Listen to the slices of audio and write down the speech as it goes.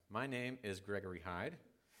My name is Gregory Hyde.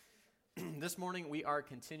 This morning we are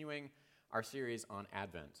continuing our series on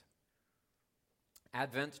Advent.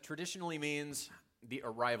 Advent traditionally means the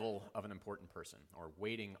arrival of an important person, or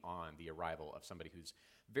waiting on the arrival of somebody who's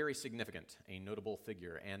very significant, a notable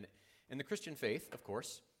figure. And in the Christian faith, of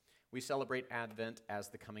course, we celebrate Advent as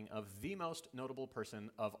the coming of the most notable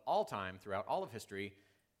person of all time throughout all of history,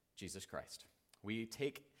 Jesus Christ. We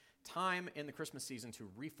take time in the Christmas season to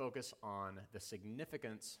refocus on the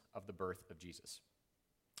significance of the birth of Jesus.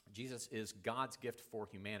 Jesus is God's gift for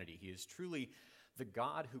humanity. He is truly the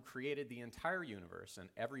God who created the entire universe, and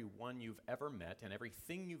everyone you've ever met and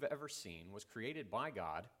everything you've ever seen was created by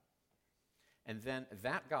God. And then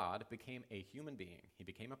that God became a human being. He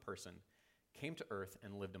became a person, came to earth,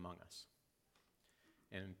 and lived among us.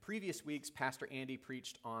 And in previous weeks, Pastor Andy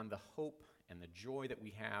preached on the hope and the joy that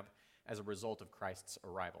we have as a result of Christ's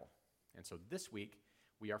arrival. And so this week,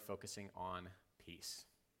 we are focusing on peace.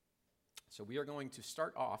 So we are going to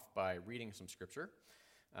start off by reading some scripture,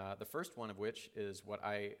 the first one of which is what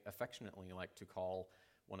I affectionately like to call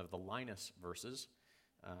one of the Linus verses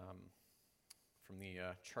from the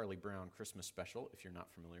Charlie Brown Christmas special, if you're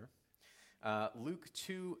not familiar. Luke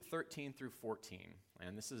 2:13 through 14,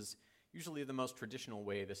 and this is usually the most traditional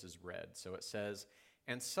way this is read. So it says,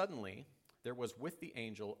 "And suddenly there was with the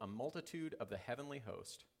angel a multitude of the heavenly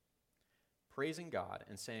host, praising God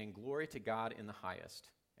and saying, 'Glory to God in the highest,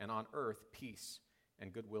 and on earth peace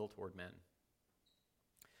and goodwill toward men.'"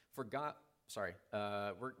 For God,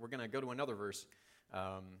 we're going to go to another verse.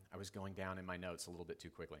 I was going down in my notes a little bit too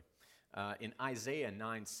quickly. In Isaiah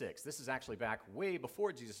 9:6, this is actually back way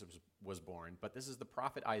before Jesus was born, but this is the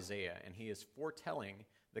prophet Isaiah, and he is foretelling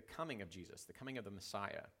the coming of Jesus, the coming of the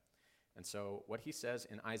Messiah. And so what he says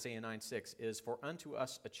in Isaiah 9:6 is, "For unto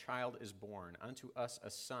us a child is born, unto us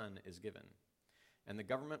a son is given. And the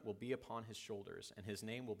government will be upon his shoulders, and his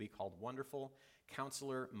name will be called Wonderful,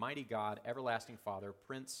 Counselor, Mighty God, Everlasting Father,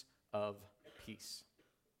 Prince of Peace."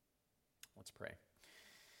 Let's pray.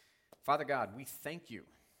 Father God, we thank you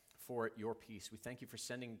for your peace. We thank you for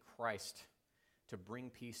sending Christ to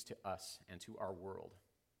bring peace to us and to our world.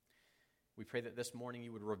 We pray that this morning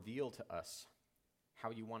you would reveal to us how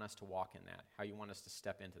you want us to walk in that, how you want us to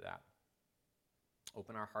step into that.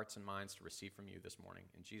 Open our hearts and minds to receive from you this morning.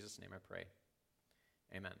 In Jesus' name I pray.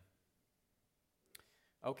 Amen.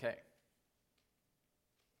 Okay.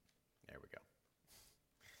 There we go.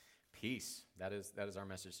 Peace. That is our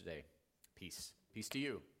message today. Peace. Peace to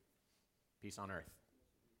you. Peace on earth.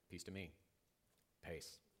 Peace to me.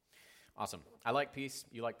 Peace. Awesome. I like peace.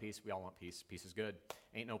 You like peace. We all want peace. Peace is good.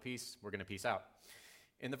 Ain't no peace. We're going to peace out.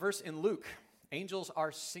 In the verse in Luke, angels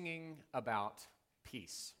are singing about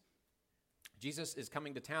peace. Jesus is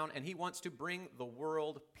coming to town, and he wants to bring the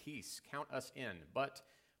world peace. Count us in. But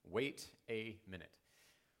wait a minute.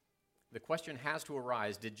 The question has to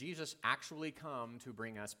arise, did Jesus actually come to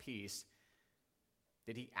bring us peace?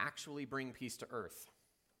 Did he actually bring peace to earth?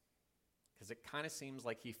 Because it kind of seems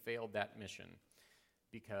like he failed that mission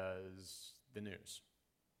because the news.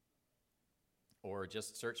 Or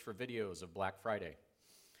just search for videos of Black Friday.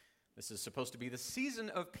 This is supposed to be the season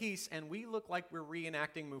of peace, and we look like we're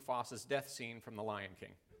reenacting Mufasa's death scene from The Lion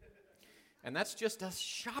King. And that's just us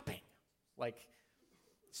shopping. Like,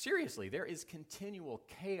 seriously, there is continual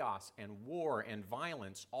chaos and war and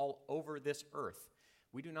violence all over this earth.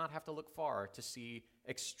 We do not have to look far to see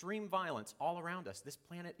extreme violence all around us. This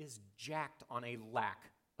planet is jacked on a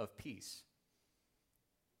lack of peace.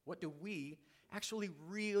 What do we actually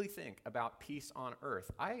really think about peace on earth?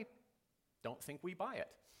 I don't think we buy it.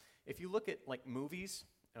 If you look at like movies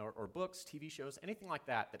or books, TV shows, anything like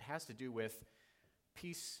that that has to do with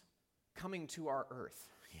peace coming to our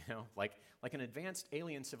earth, like an advanced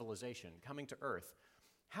alien civilization coming to earth,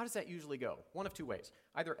 how does that usually go? One of two ways.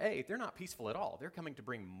 Either A, they're not peaceful at all. They're coming to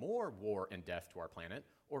bring more war and death to our planet.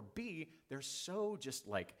 Or B, they're so just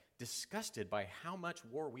like disgusted by how much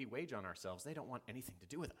war we wage on ourselves, they don't want anything to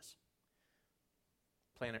do with us.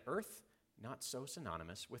 Planet Earth, not so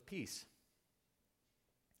synonymous with peace.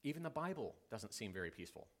 Even the Bible doesn't seem very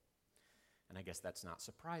peaceful. And I guess that's not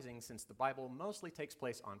surprising since the Bible mostly takes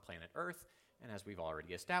place on planet Earth, and as we've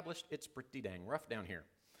already established, it's pretty dang rough down here.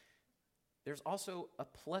 There's also a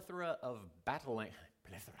plethora of battle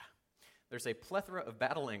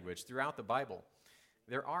language throughout the Bible.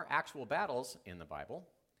 There are actual battles in the Bible,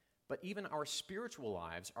 but even our spiritual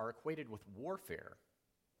lives are equated with warfare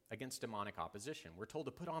against demonic opposition. We're told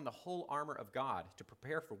to put on the whole armor of God to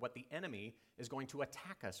prepare for what the enemy is going to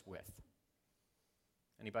attack us with.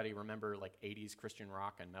 Anybody remember like 80s Christian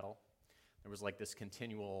rock and metal? There was like this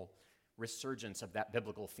continual resurgence of that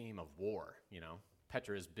biblical theme of war,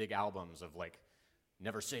 Petra's big albums of like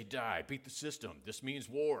Never Say Die, Beat the System, This Means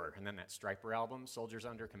War. And then that Stryper album, Soldiers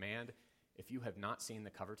Under Command. If you have not seen the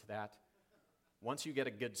cover to that, once you get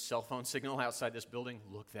a good cell phone signal outside this building,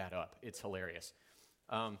 look that up. It's hilarious.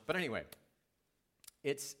 But anyway,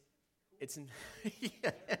 it's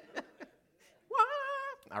yeah.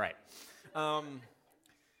 All right.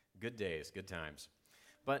 Good days, good times.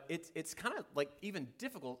 But it's kind of like even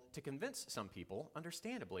difficult to convince some people,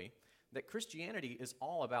 understandably, that Christianity is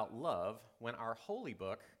all about love when our holy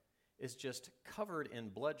book is just covered in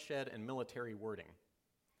bloodshed and military wording.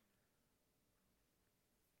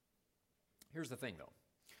 Here's the thing, though.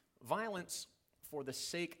 Violence for the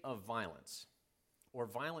sake of violence, or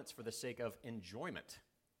violence for the sake of enjoyment,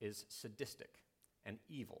 is sadistic and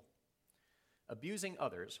evil. Abusing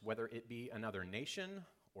others, whether it be another nation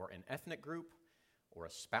or an ethnic group or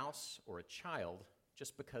a spouse or a child,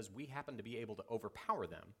 just because we happen to be able to overpower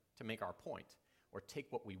them to make our point or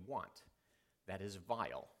take what we want, that is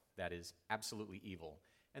vile. That is absolutely evil,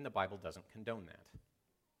 and the Bible doesn't condone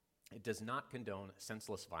that. It does not condone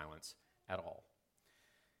senseless violence at all.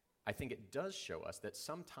 I think it does show us that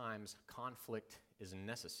sometimes conflict is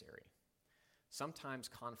necessary. Sometimes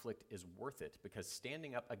conflict is worth it because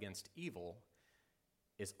standing up against evil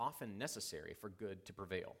is often necessary for good to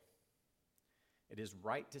prevail. It is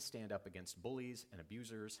right to stand up against bullies and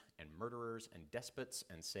abusers and murderers and despots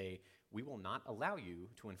and say, we will not allow you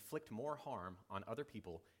to inflict more harm on other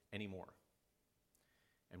people anymore.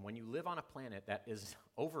 And when you live on a planet that is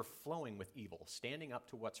overflowing with evil, standing up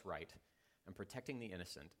to what's right and protecting the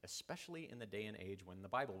innocent, especially in the day and age when the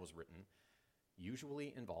Bible was written,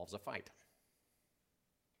 usually involves a fight.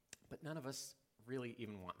 But none of us really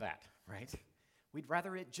even want that, right? We'd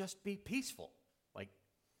rather it just be peaceful. Like,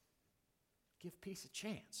 give peace a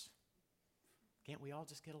chance. Can't we all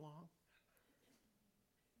just get along?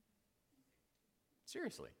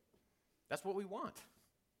 Seriously, that's what we want.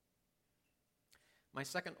 My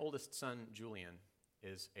second oldest son, Julian,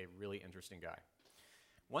 is a really interesting guy.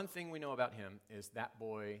 One thing we know about him is that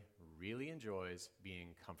boy really enjoys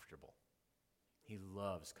being comfortable. He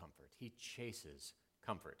loves comfort. He chases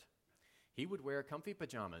comfort. He would wear comfy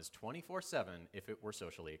pajamas 24/7 if it were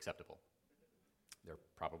socially acceptable. There are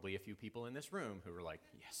probably a few people in this room who were like,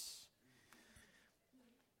 yes.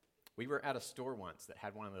 We were at a store once that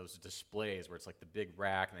had one of those displays where it's like the big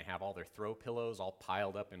rack and they have all their throw pillows all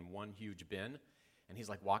piled up in one huge bin. And he's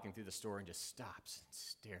like walking through the store and just stops and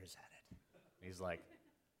stares at it. And he's like,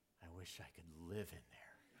 I wish I could live in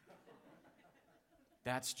there.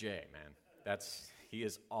 That's Jay, man. He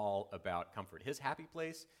is all about comfort. His happy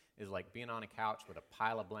place is like being on a couch with a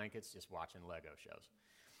pile of blankets just watching Lego shows.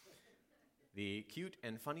 The cute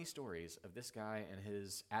and funny stories of this guy and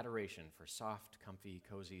his adoration for soft, comfy,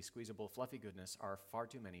 cozy, squeezable, fluffy goodness are far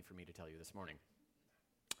too many for me to tell you this morning.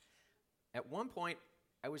 At one point,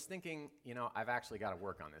 I was thinking, I've actually got to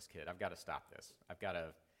work on this kid. I've got to stop this.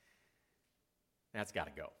 That's got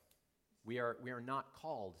to go. We are not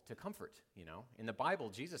called to comfort, In the Bible,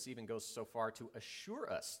 Jesus even goes so far to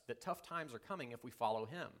assure us that tough times are coming if we follow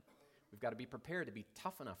him. We've got to be prepared to be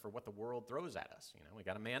tough enough for what the world throws at us. We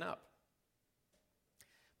got to man up.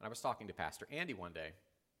 I was talking to Pastor Andy one day.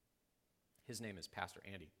 His name is Pastor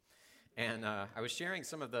Andy. And I was sharing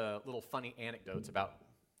some of the little funny anecdotes about,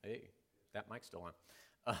 hey, that mic's still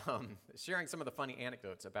on. Sharing some of the funny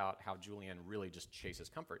anecdotes about how Julian really just chases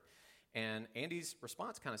comfort. And Andy's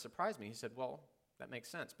response kind of surprised me. He said, well, that makes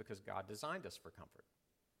sense because God designed us for comfort.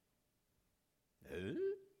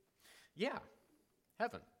 Yeah,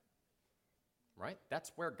 heaven. Right?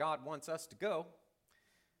 That's where God wants us to go.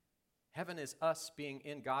 Heaven is us being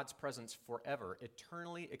in God's presence forever,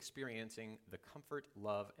 eternally experiencing the comfort,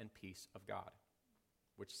 love, and peace of God,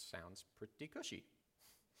 which sounds pretty cushy.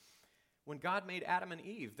 When God made Adam and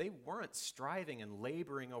Eve, they weren't striving and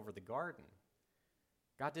laboring over the garden.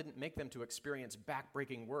 God didn't make them to experience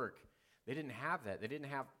back-breaking work. They didn't have that. They didn't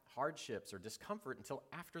have hardships or discomfort until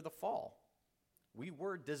after the fall. We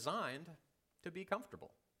were designed to be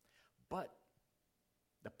comfortable. But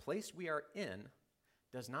the place we are in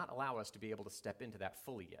does not allow us to be able to step into that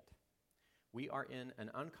fully yet. We are in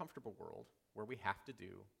an uncomfortable world where we have to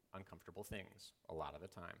do uncomfortable things a lot of the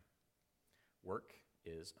time. Work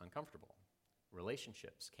is uncomfortable.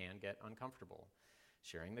 Relationships can get uncomfortable.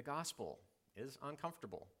 Sharing the gospel is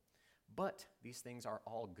uncomfortable. But these things are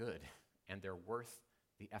all good, and they're worth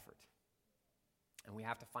the effort. And we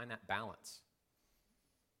have to find that balance.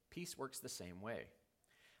 Peace works the same way.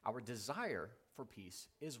 Our desire for peace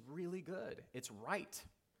is really good. It's right.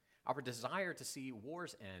 Our desire to see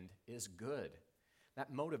wars end is good.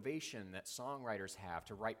 That motivation that songwriters have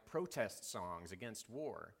to write protest songs against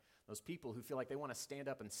war, those people who feel like they want to stand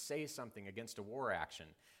up and say something against a war action,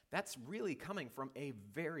 that's really coming from a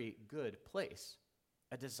very good place,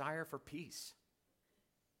 a desire for peace.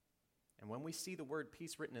 And when we see the word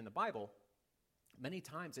peace written in the Bible, many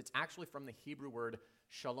times it's actually from the Hebrew word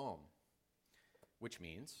shalom, which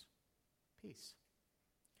means peace.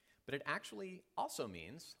 But it actually also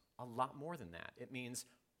means a lot more than that. It means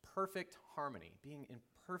perfect harmony, being in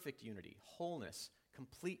perfect unity, wholeness,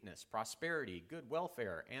 completeness, prosperity, good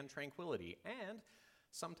welfare, and tranquility. And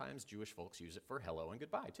sometimes Jewish folks use it for hello and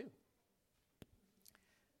goodbye, too.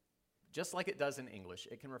 Just like it does in English,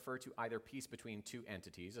 it can refer to either peace between two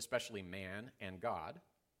entities, especially man and God,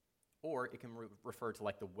 or it can refer to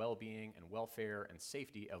like the well-being and welfare and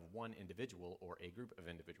safety of one individual or a group of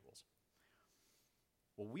individuals.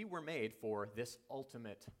 Well, we were made for this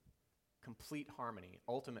ultimate, complete harmony,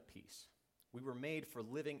 ultimate peace. We were made for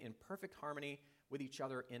living in perfect harmony with each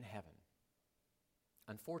other in heaven.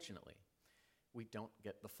 Unfortunately, we don't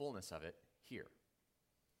get the fullness of it here.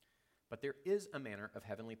 But there is a manner of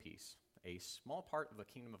heavenly peace, a small part of the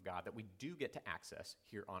kingdom of God that we do get to access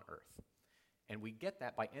here on earth. And we get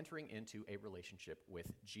that by entering into a relationship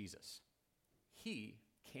with Jesus. He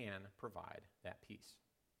can provide that peace.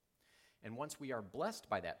 And once we are blessed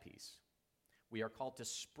by that peace, we are called to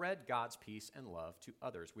spread God's peace and love to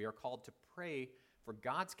others. We are called to pray for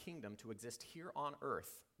God's kingdom to exist here on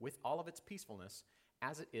earth with all of its peacefulness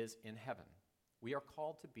as it is in heaven. We are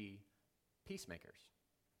called to be peacemakers.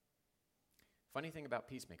 Funny thing about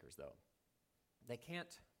peacemakers, though, they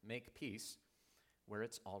can't make peace where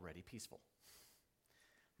it's already peaceful.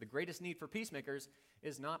 The greatest need for peacemakers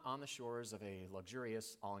is not on the shores of a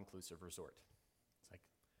luxurious, all-inclusive resort. It's like,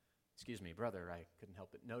 excuse me, brother, I couldn't help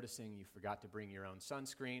but noticing you forgot to bring your own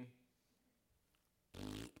sunscreen.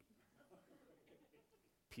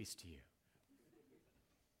 Peace to you.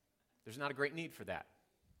 There's not a great need for that.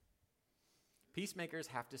 Peacemakers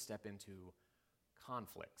have to step into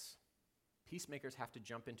conflicts. Peacemakers have to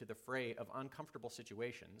jump into the fray of uncomfortable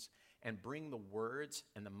situations and bring the words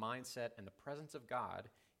and the mindset and the presence of God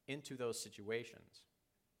into those situations.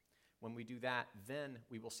 When we do that, then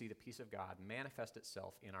we will see the peace of God manifest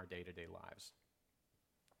itself in our day-to-day lives.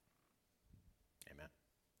 Amen.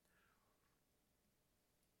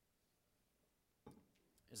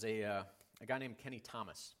 There's a guy named Kenny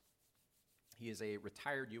Thomas. He is a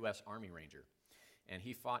retired U.S. Army Ranger, and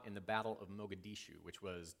he fought in the Battle of Mogadishu, which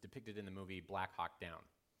was depicted in the movie Black Hawk Down.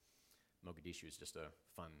 Mogadishu is just a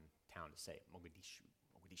fun town to say.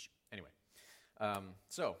 Mogadishu. Anyway,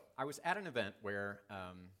 so I was at an event where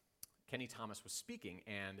Kenny Thomas was speaking,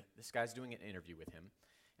 and this guy's doing an interview with him,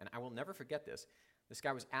 and I will never forget this. This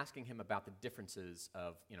guy was asking him about the differences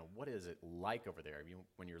of, what is it like over there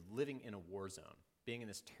when you're living in a war zone, being in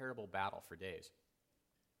this terrible battle for days.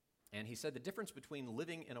 And he said the difference between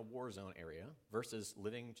living in a war zone area versus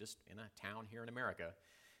living just in a town here in America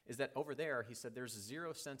is that over there, he said, there's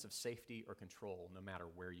zero sense of safety or control no matter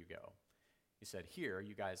where you go. He said, here,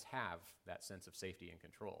 you guys have that sense of safety and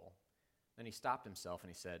control. Then he stopped himself and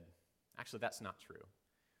he said, actually, that's not true.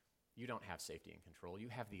 You don't have safety and control. You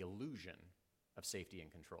have the illusion of safety and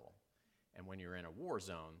control. And when you're in a war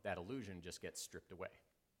zone, that illusion just gets stripped away.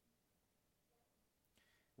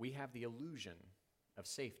 We have the illusion of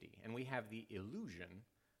safety, and we have the illusion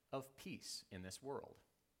of peace in this world.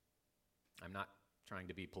 I'm not trying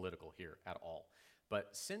to be political here at all, but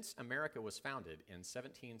since America was founded in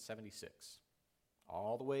 1776,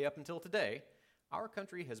 all the way up until today, our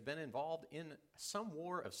country has been involved in some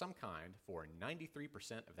war of some kind for 93%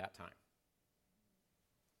 of that time.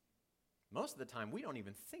 Most of the time, we don't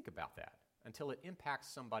even think about that until it impacts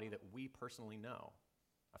somebody that we personally know.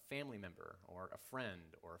 A family member or a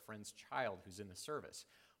friend or a friend's child who's in the service.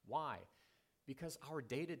 Why? Because our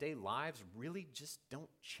day-to-day lives really just don't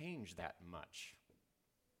change that much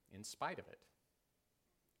in spite of it.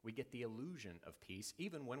 We get the illusion of peace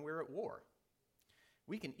even when we're at war.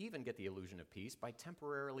 We can even get the illusion of peace by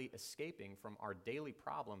temporarily escaping from our daily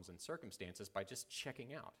problems and circumstances by just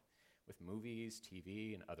checking out. With movies,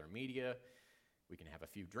 TV, and other media, we can have a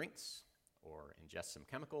few drinks or ingest some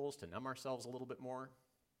chemicals to numb ourselves a little bit more.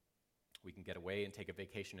 We can get away and take a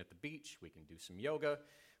vacation at the beach. We can do some yoga.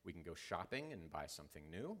 We can go shopping and buy something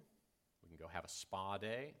new. We can go have a spa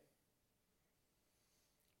day.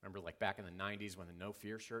 Remember like back in the 90s when the no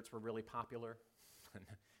fear shirts were really popular?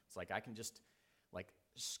 It's like I can just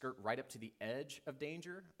skirt right up to the edge of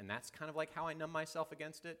danger, and that's kind of like how I numb myself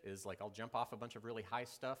against it, is like I'll jump off a bunch of really high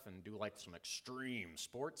stuff and do like some extreme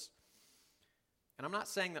sports. And I'm not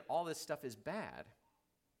saying that all this stuff is bad,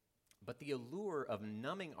 but the allure of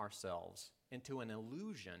numbing ourselves into an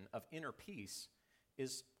illusion of inner peace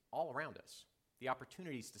is all around us. The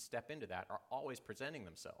opportunities to step into that are always presenting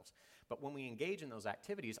themselves. But when we engage in those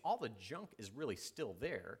activities, all the junk is really still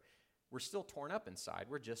there. We're still torn up inside.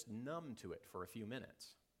 We're just numb to it for a few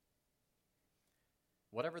minutes.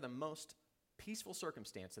 Whatever the most peaceful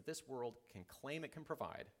circumstance that this world can claim it can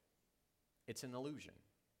provide, it's an illusion.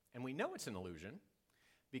 And we know it's an illusion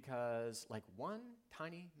because, like, one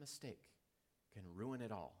tiny mistake can ruin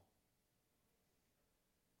it all.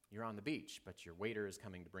 You're on the beach, but your waiter is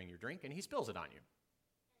coming to bring your drink, and he spills it on you.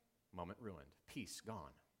 Moment ruined. Peace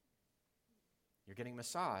gone. You're getting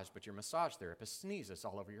massaged, but your massage therapist sneezes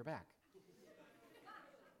all over your back.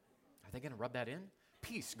 Are they going to rub that in?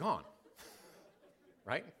 Peace gone.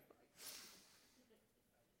 Right?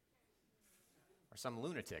 Or some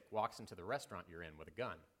lunatic walks into the restaurant you're in with a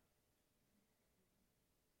gun.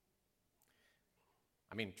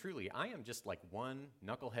 I mean, truly, I am just like one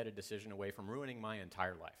knuckleheaded decision away from ruining my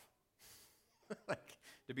entire life. Like,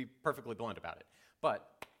 to be perfectly blunt about it.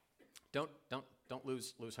 But don't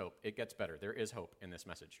lose hope. It gets better. There is hope in this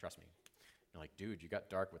message, trust me. You're like, dude, you got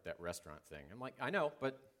dark with that restaurant thing. I'm like, I know,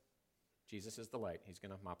 but Jesus is the light. He's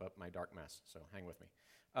going to mop up my dark mess, so hang with me.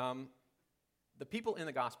 The people in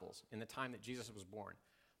the Gospels, in the time that Jesus was born,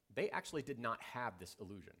 they actually did not have this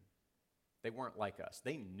illusion. They weren't like us.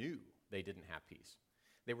 They knew they didn't have peace.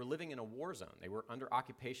 They were living in a war zone. They were under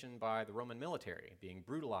occupation by the Roman military, being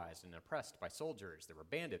brutalized and oppressed by soldiers. There were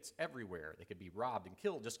bandits everywhere. They could be robbed and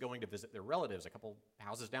killed just going to visit their relatives a couple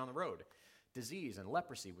houses down the road. Disease and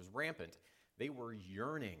leprosy was rampant. They were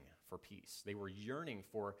yearning for peace. They were yearning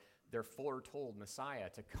for their foretold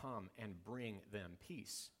Messiah to come and bring them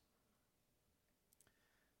peace.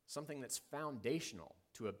 Something that's foundational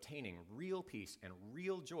to obtaining real peace and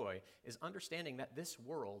real joy is understanding that this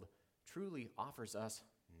world truly offers us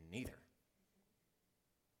neither.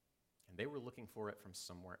 And they were looking for it from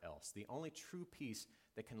somewhere else. The only true peace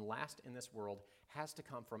that can last in this world has to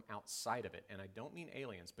come from outside of it. And I don't mean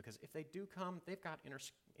aliens, because if they do come, they've got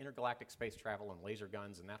intergalactic space travel and laser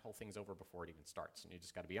guns, and that whole thing's over before it even starts. And you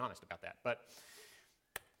just got to be honest about that. But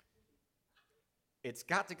it's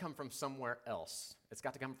got to come from somewhere else. It's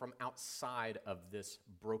got to come from outside of this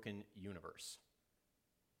broken universe.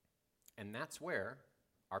 And that's where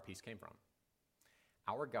our peace came from.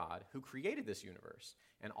 Our God, who created this universe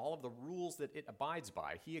and all of the rules that it abides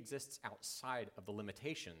by, he exists outside of the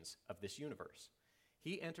limitations of this universe.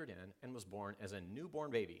 He entered in and was born as a newborn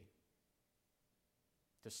baby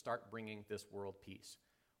to start bringing this world peace.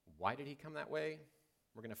 Why did he come that way?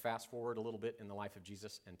 We're going to fast forward a little bit in the life of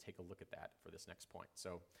Jesus and take a look at that for this next point.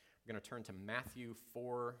 So we're going to turn to Matthew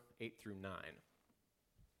 4, 8 through 9.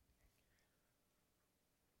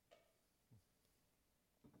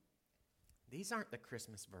 These aren't the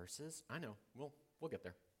Christmas verses. I know. We'll get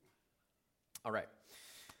there. All right.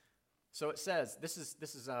 So it says, this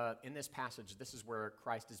is in this passage, this is where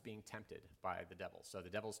Christ is being tempted by the devil. So the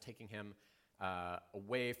devil's taking him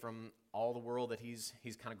away from all the world that he's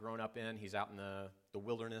kind of grown up in. He's out in the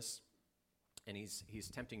wilderness, and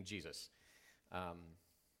he's tempting Jesus. It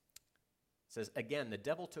says, again, the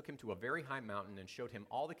devil took him to a very high mountain and showed him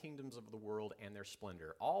all the kingdoms of the world and their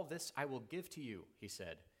splendor. All this I will give to you, he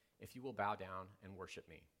said, if you will bow down and worship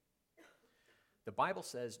me. The Bible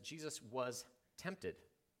says Jesus was tempted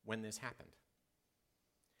when this happened.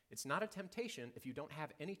 It's not a temptation if you don't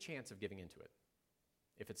have any chance of giving into it,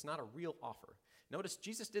 if it's not a real offer. Notice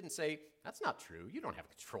Jesus didn't say, that's not true. You don't have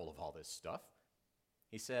control of all this stuff.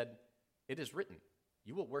 He said, it is written,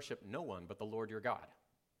 you will worship no one but the Lord your God.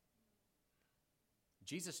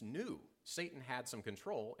 Jesus knew Satan had some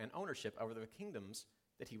control and ownership over the kingdoms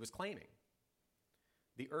that he was claiming.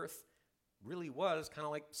 The earth really was kind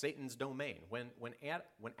of like Satan's domain. When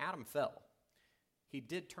Adam fell, he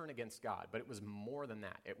did turn against God, but it was more than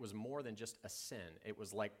that. It was more than just a sin. It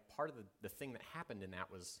was like part of the thing that happened in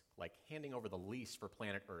that was like handing over the lease for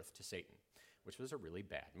planet Earth to Satan, which was a really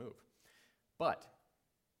bad move. But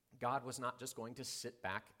God was not just going to sit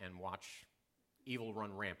back and watch evil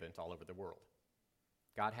run rampant all over the world.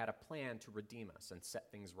 God had a plan to redeem us and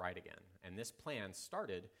set things right again. And this plan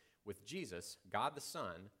started with Jesus, God the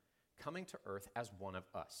Son, coming to earth as one of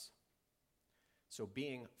us. So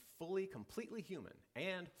being fully, completely human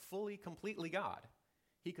and fully, completely God,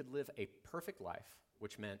 he could live a perfect life,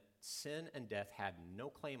 which meant sin and death had no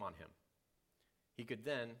claim on him. He could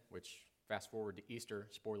then, which fast forward to Easter,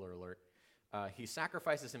 spoiler alert, he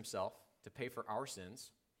sacrifices himself to pay for our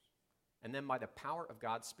sins, and then by the power of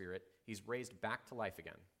God's Spirit, he's raised back to life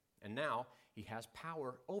again. And now he has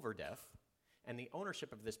power over death and the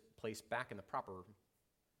ownership of this place back in the proper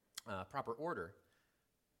order.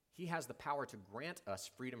 He has the power to grant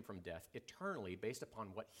us freedom from death eternally based upon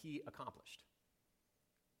what he accomplished.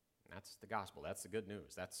 That's the gospel. That's the good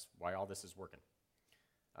news. That's why all this is working.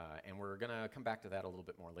 And we're going to come back to that a little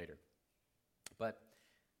bit more later. But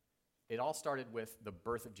it all started with the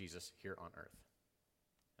birth of Jesus here on earth.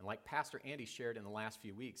 And like Pastor Andy shared in the last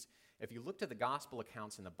few weeks, if you look to the gospel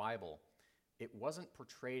accounts in the Bible, it wasn't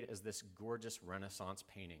portrayed as this gorgeous Renaissance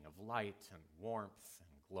painting of light and warmth and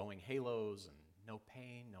glowing halos and no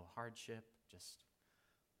pain, no hardship, just,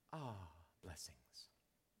 blessings.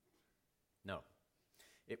 No,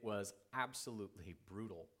 it was absolutely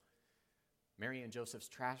brutal. Mary and Joseph's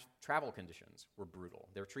travel conditions were brutal.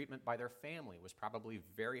 Their treatment by their family was probably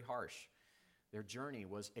very harsh. Their journey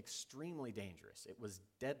was extremely dangerous. It was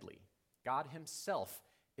deadly. God himself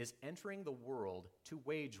is entering the world to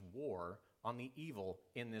wage war on the evil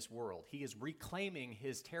in this world. He is reclaiming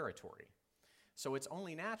his territory. So it's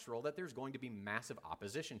only natural that there's going to be massive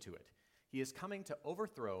opposition to it. He is coming to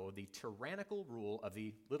overthrow the tyrannical rule of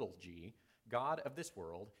the little g, God of this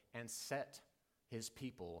world, and set his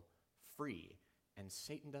people free. And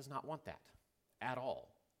Satan does not want that at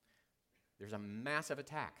all. There's a massive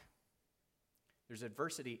attack. There's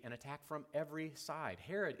adversity and attack from every side.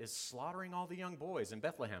 Herod is slaughtering all the young boys in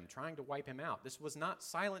Bethlehem, trying to wipe him out. This was not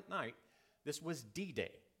Silent Night. This was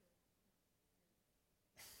D-Day.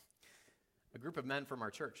 A group of men from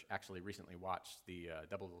our church actually recently watched the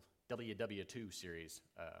WW2 series,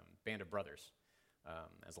 Band of Brothers,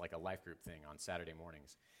 as like a life group thing on Saturday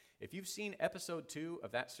mornings. If you've seen episode 2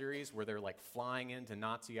 of that series where they're like flying into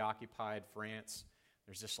Nazi-occupied France,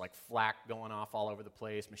 there's just like flak going off all over the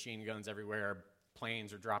place, machine guns everywhere,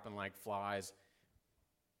 planes are dropping like flies.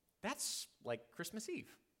 That's like Christmas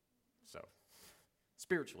Eve, so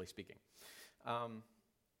spiritually speaking.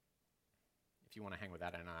 If you want to hang with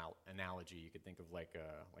that analogy, you could think of like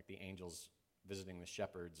the angels visiting the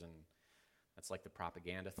shepherds, and that's like the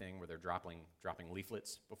propaganda thing where they're dropping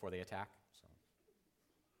leaflets before they attack. So,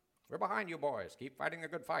 we're behind you, boys. Keep fighting a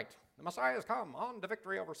good fight. The Messiah has come. On to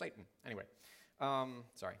victory over Satan. Anyway,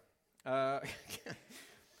 sorry.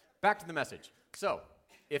 Back to the message. So,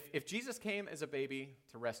 if Jesus came as a baby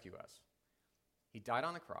to rescue us, he died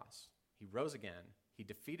on the cross, he rose again, he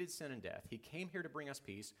defeated sin and death, he came here to bring us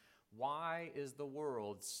peace, why is the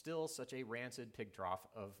world still such a rancid pig trough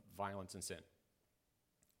of violence and sin?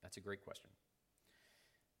 That's a great question.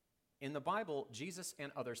 In the Bible, Jesus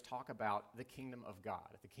and others talk about the kingdom of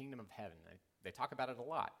God, the kingdom of heaven. They talk about it a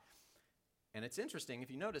lot. And it's interesting, if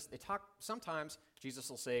you notice, sometimes Jesus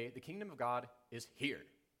will say, the kingdom of God is here.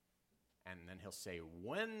 And then he'll say,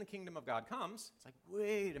 when the kingdom of God comes, it's like,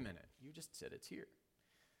 wait a minute, you just said it's here.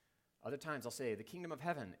 Other times I'll say, the kingdom of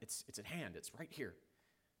heaven, it's at hand, it's right here.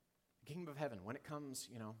 The kingdom of heaven, when it comes,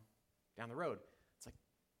 down the road, it's like,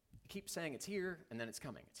 you keep saying it's here, and then it's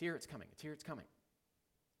coming. It's here, it's coming. It's here, it's coming.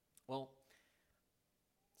 Well,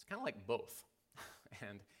 it's kind of like both.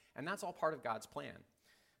 and that's all part of God's plan.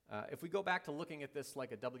 If we go back to looking at this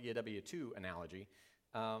like a WW2 analogy,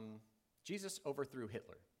 Jesus overthrew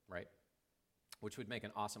Hitler, right? Which would make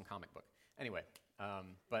an awesome comic book. Anyway,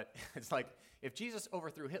 but it's like, if Jesus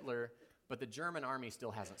overthrew Hitler, but the German army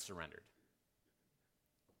still hasn't surrendered.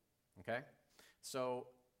 Okay? So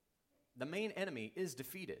the main enemy is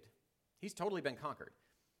defeated. He's totally been conquered.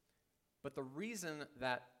 But the reason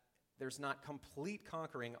that there's not complete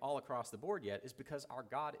conquering all across the board yet is because our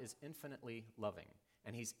God is infinitely loving,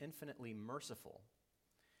 and he's infinitely merciful.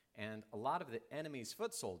 And a lot of the enemy's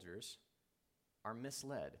foot soldiers are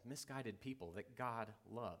misled, misguided people that God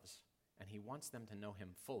loves, and he wants them to know him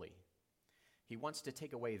fully. He wants to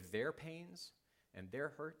take away their pains and their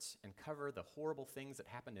hurts and cover the horrible things that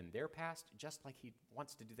happened in their past, just like he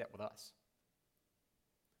wants to do that with us.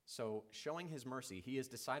 So, showing his mercy, he has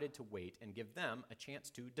decided to wait and give them a chance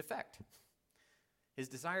to defect. His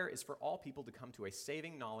desire is for all people to come to a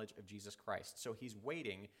saving knowledge of Jesus Christ. So he's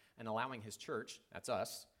waiting and allowing his church, that's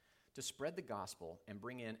us, to spread the gospel and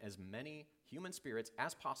bring in as many human spirits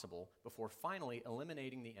as possible before finally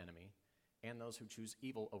eliminating the enemy and those who choose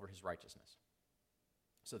evil over his righteousness.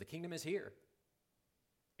 So the kingdom is here,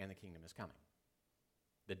 and the kingdom is coming.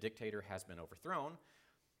 The dictator has been overthrown,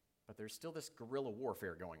 but there's still this guerrilla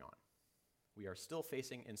warfare going on. We are still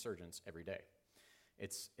facing insurgents every day.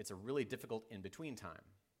 It's a really difficult in-between time.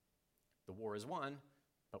 The war is won,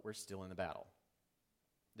 but we're still in the battle.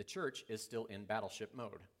 The church is still in battleship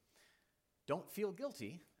mode. Don't feel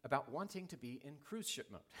guilty about wanting to be in cruise ship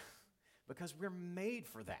mode, because we're made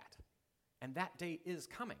for that, and that day is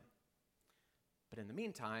coming. But in the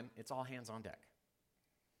meantime, it's all hands on deck.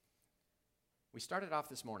 We started off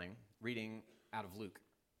this morning reading out of Luke,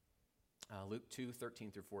 Luke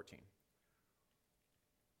 2:13 through 14.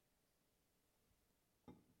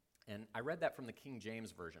 And I read that from the King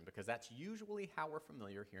James Version because that's usually how we're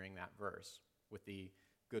familiar hearing that verse with the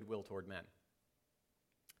goodwill toward men.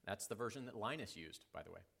 That's the version that Linus used, by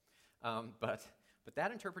the way. But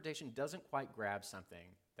that interpretation doesn't quite grab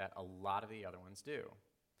something that a lot of the other ones do.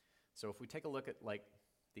 So if we take a look at like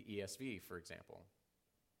the ESV, for example,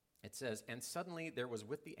 it says, "And suddenly there was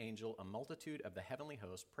with the angel a multitude of the heavenly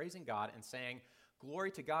host, praising God and saying,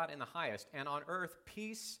 'Glory to God in the highest, and on earth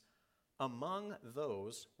peace among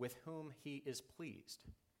those with whom he is pleased.'"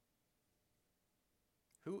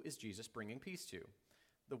 Who is Jesus bringing peace to?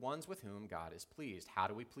 The ones with whom God is pleased. How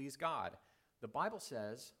do we please God? The Bible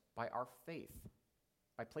says by our faith,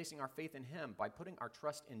 by placing our faith in him, by putting our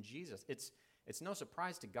trust in Jesus. It's no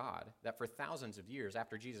surprise to God that for thousands of years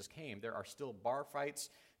after Jesus came, there are still bar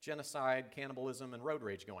fights, genocide, cannibalism, and road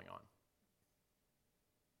rage going on.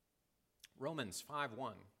 Romans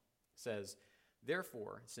 5:1 says,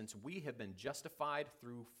 "Therefore, since we have been justified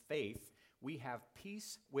through faith, we have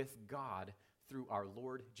peace with God through our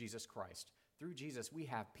Lord Jesus Christ." Through Jesus, we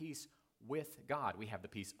have peace with God. We have the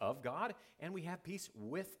peace of God, and we have peace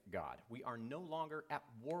with God. We are no longer at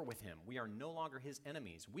war with him. We are no longer his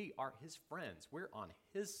enemies. We are his friends. We're on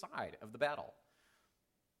his side of the battle.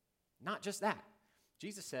 Not just that.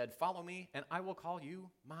 Jesus said, "Follow me, and I will call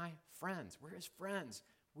you my friends." We're his friends.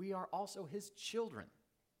 We are also his children.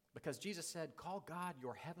 Because Jesus said, "Call God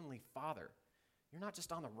your heavenly Father." You're not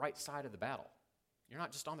just on the right side of the battle. You're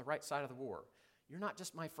not just on the right side of the war. You're not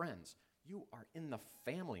just my friends. You are in the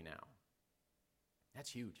family now.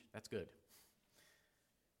 That's huge. That's good.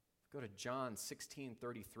 Go to John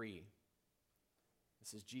 16:33.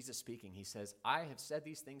 This is Jesus speaking. He says, "I have said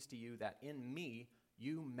these things to you that in me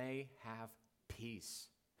you may have peace.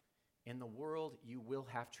 In the world you will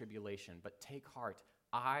have tribulation, but take heart.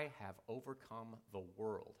 I have overcome the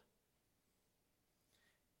world."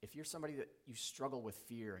 If you're somebody that you struggle with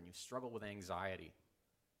fear and you struggle with anxiety,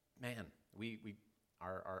 man,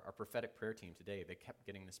 our prophetic prayer team today, they kept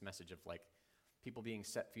getting this message of like people being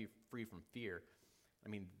set free from fear. I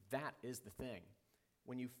mean, that is the thing.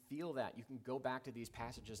 When you feel that, you can go back to these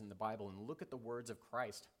passages in the Bible and look at the words of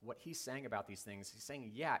Christ, what he's saying about these things. He's saying,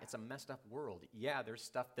 yeah, it's a messed up world. Yeah, there's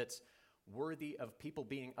stuff that's worthy of people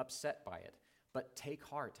being upset by it. But take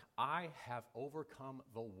heart. I have overcome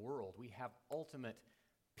the world. We have ultimate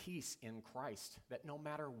peace in Christ that no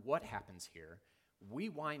matter what happens here, we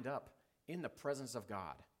wind up in the presence of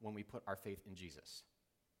God when we put our faith in Jesus,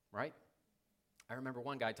 right? I remember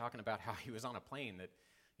one guy talking about how he was on a plane that,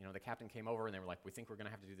 the captain came over and they were like, "We think we're going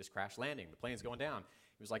to have to do this crash landing. The plane's going down."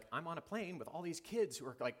 He was like, "I'm on a plane with all these kids who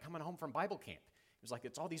are like coming home from Bible camp." He was like,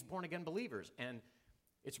 "It's all these born-again believers." And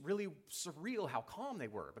it's really surreal how calm they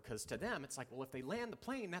were because to them, it's like, well, if they land the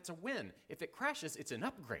plane, that's a win. If it crashes, it's an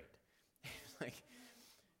upgrade. Like,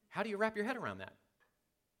 how do you wrap your head around that?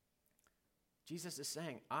 Jesus is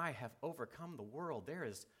saying, I have overcome the world. There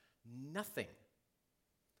is nothing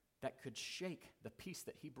that could shake the peace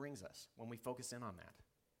that he brings us when we focus in on that.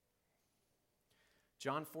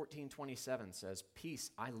 John 14:27 says,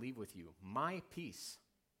 "Peace I leave with you. My peace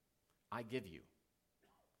I give you.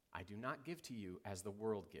 I do not give to you as the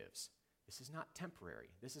world gives." This is not temporary.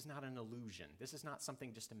 This is not an illusion. This is not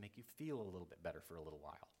something just to make you feel a little bit better for a little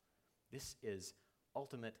while. This is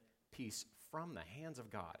ultimate peace from the hands of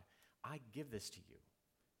God. I give this to you.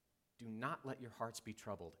 Do not let your hearts be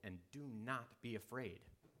troubled, and do not be afraid.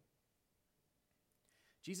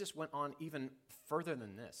 Jesus went on even further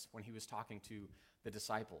than this when he was talking to the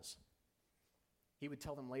disciples. He would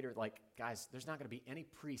tell them later, like, guys, there's not going to be any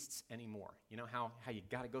priests anymore. You know how you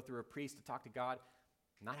got to go through a priest to talk to God?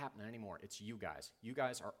 Not happening anymore. It's you guys. You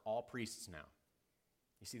guys are all priests now.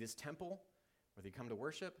 You see this temple where they come to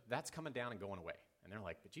worship? That's coming down and going away. And they're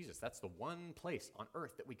like, but Jesus, that's the one place on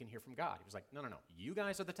earth that we can hear from God. He was like, no. You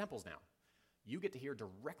guys are the temples now. You get to hear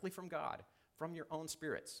directly from God, from your own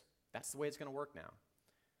spirits. That's the way it's going to work now.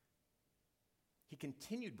 He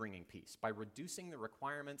continued bringing peace by reducing the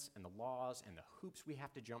requirements and the laws and the hoops we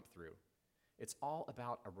have to jump through. It's all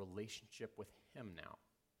about a relationship with him now.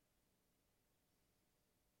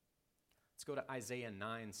 Let's go to Isaiah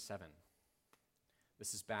 9:7.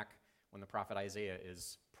 This is back when the prophet Isaiah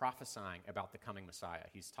is prophesying about the coming Messiah.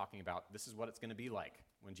 He's talking about this is what it's going to be like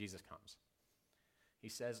when Jesus comes. He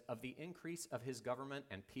says, "Of the increase of his government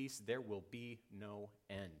and peace there will be no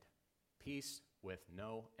end." Peace with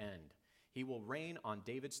no end. He will reign on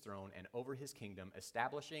David's throne and over his kingdom,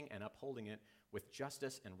 establishing and upholding it with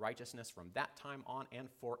justice and righteousness from that time on and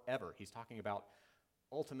forever. He's talking about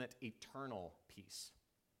ultimate eternal peace.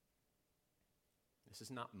 This is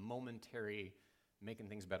not momentary, making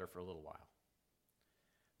things better for a little while.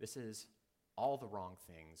 This is all the wrong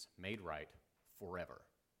things made right forever.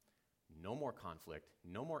 No more conflict,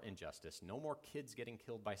 no more injustice, no more kids getting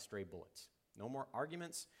killed by stray bullets, no more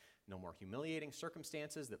arguments, no more humiliating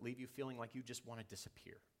circumstances that leave you feeling like you just want to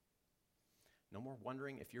disappear. No more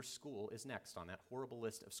wondering if your school is next on that horrible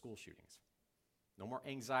list of school shootings. No more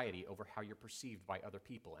anxiety over how you're perceived by other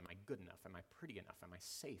people. Am I good enough? Am I pretty enough? Am I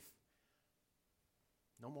safe?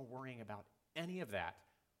 No more worrying about any of that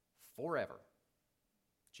forever.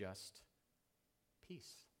 Just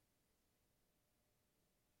peace.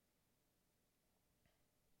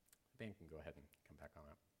 The band can go ahead and come back on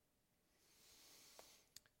up.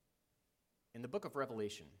 In the book of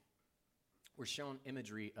Revelation, we're shown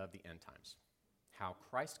imagery of the end times, how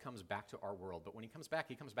Christ comes back to our world, but when he comes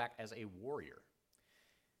back as a warrior.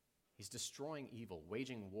 He's destroying evil,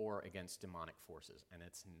 waging war against demonic forces, and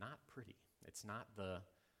it's not pretty. It's not the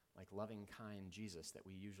loving, kind Jesus that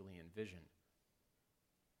we usually envision.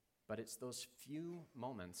 But it's those few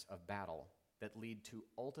moments of battle that lead to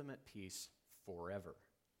ultimate peace forever.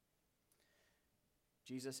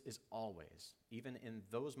 Jesus is always, even in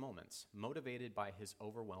those moments, motivated by his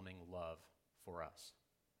overwhelming love for us.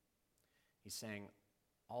 He's saying,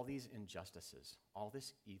 all these injustices, all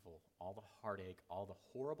this evil, all the heartache, all the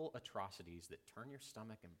horrible atrocities that turn your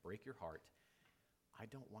stomach and break your heart, I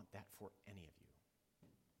don't want that for any of you.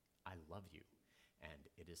 I love you, and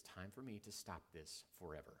it is time for me to stop this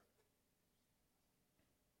forever.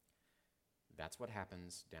 That's what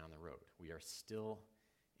happens down the road. We are still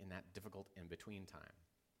in that difficult in-between time.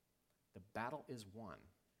 The battle is won,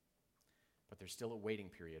 but there's still a waiting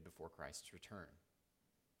period before Christ's return.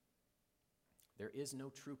 There is no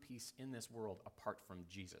true peace in this world apart from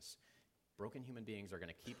Jesus. Broken human beings are going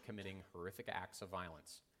to keep committing horrific acts of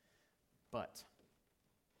violence. But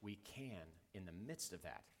we can, in the midst of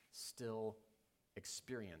that, still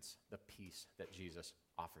experience the peace that Jesus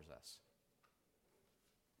offers us.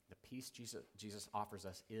 The peace Jesus offers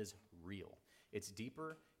us is real. It's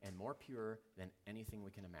deeper and more pure than anything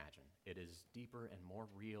we can imagine. It is deeper and more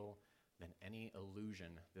real than any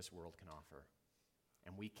illusion this world can offer.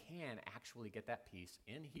 And we can actually get that peace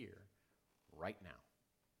in here, right now.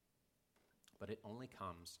 But it only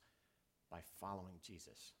comes by following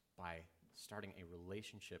Jesus, by starting a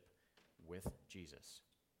relationship with Jesus,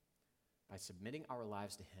 by submitting our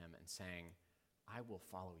lives to him and saying, I will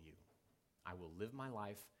follow you. I will live my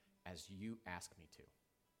life as you ask me to.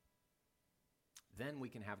 Then we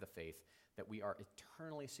can have the faith that we are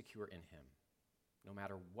eternally secure in him, no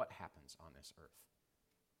matter what happens on this earth.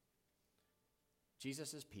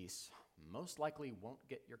 Jesus' peace most likely won't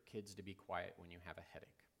get your kids to be quiet when you have a headache.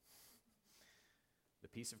 The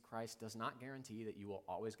peace of Christ does not guarantee that you will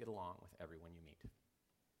always get along with everyone you meet.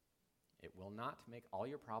 It will not make all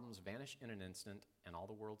your problems vanish in an instant and all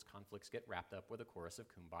the world's conflicts get wrapped up with a chorus of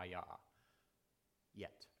kumbaya.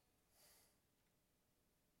 Yet.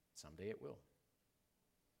 Someday it will.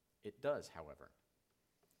 It does, however,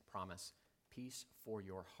 promise peace for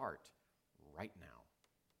your heart right now.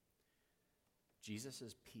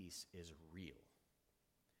 Jesus' peace is real.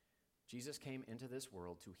 Jesus came into this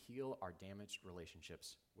world to heal our damaged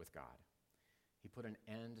relationships with God. He put an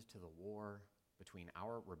end to the war between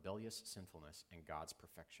our rebellious sinfulness and God's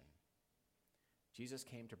perfection. Jesus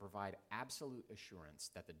came to provide absolute assurance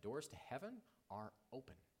that the doors to heaven are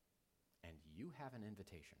open, and you have an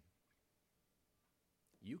invitation.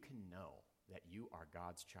 You can know that you are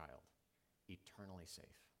God's child, eternally safe,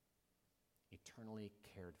 eternally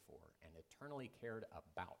cared for, and eternally cared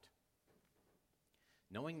about.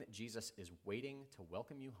 Knowing that Jesus is waiting to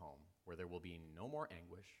welcome you home, where there will be no more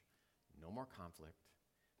anguish, no more conflict,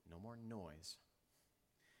 no more noise,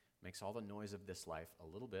 makes all the noise of this life a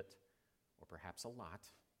little bit, or perhaps a lot,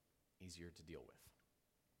 easier to deal with.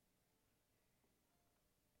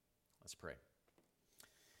 Let's pray.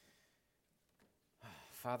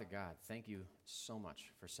 Father God, thank you so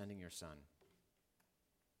much for sending your Son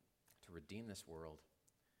to redeem this world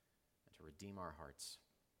and to redeem our hearts.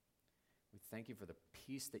 We thank you for the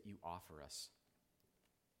peace that you offer us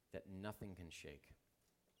that nothing can shake.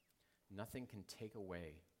 Nothing can take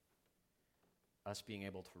away us being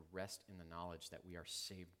able to rest in the knowledge that we are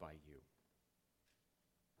saved by you.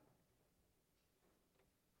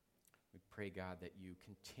 We pray, God, that you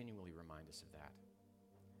continually remind us of that.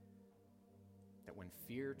 That when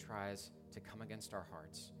fear tries to come against our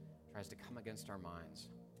hearts, tries to come against our minds,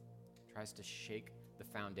 tries to shake the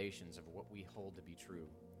foundations of what we hold to be true,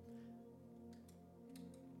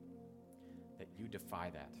 that you defy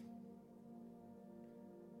that.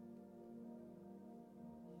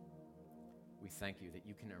 We thank you that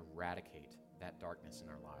you can eradicate that darkness in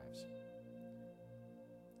our lives.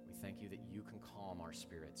 We thank you that you can calm our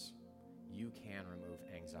spirits. You can remove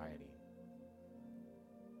anxiety.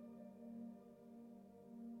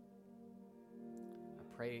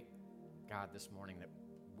 pray, God, this morning that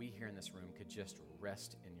we here in this room could just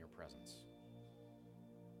rest in your presence.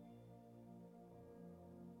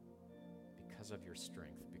 Because of your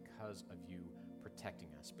strength, because of you protecting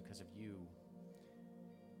us, because of you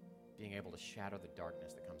being able to shadow the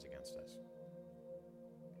darkness that comes against us.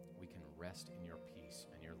 We can rest in your peace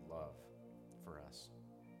and your love for us.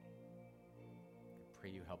 I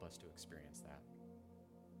pray you help us to experience that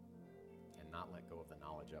and not let go of the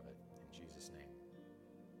knowledge of it. In Jesus' name.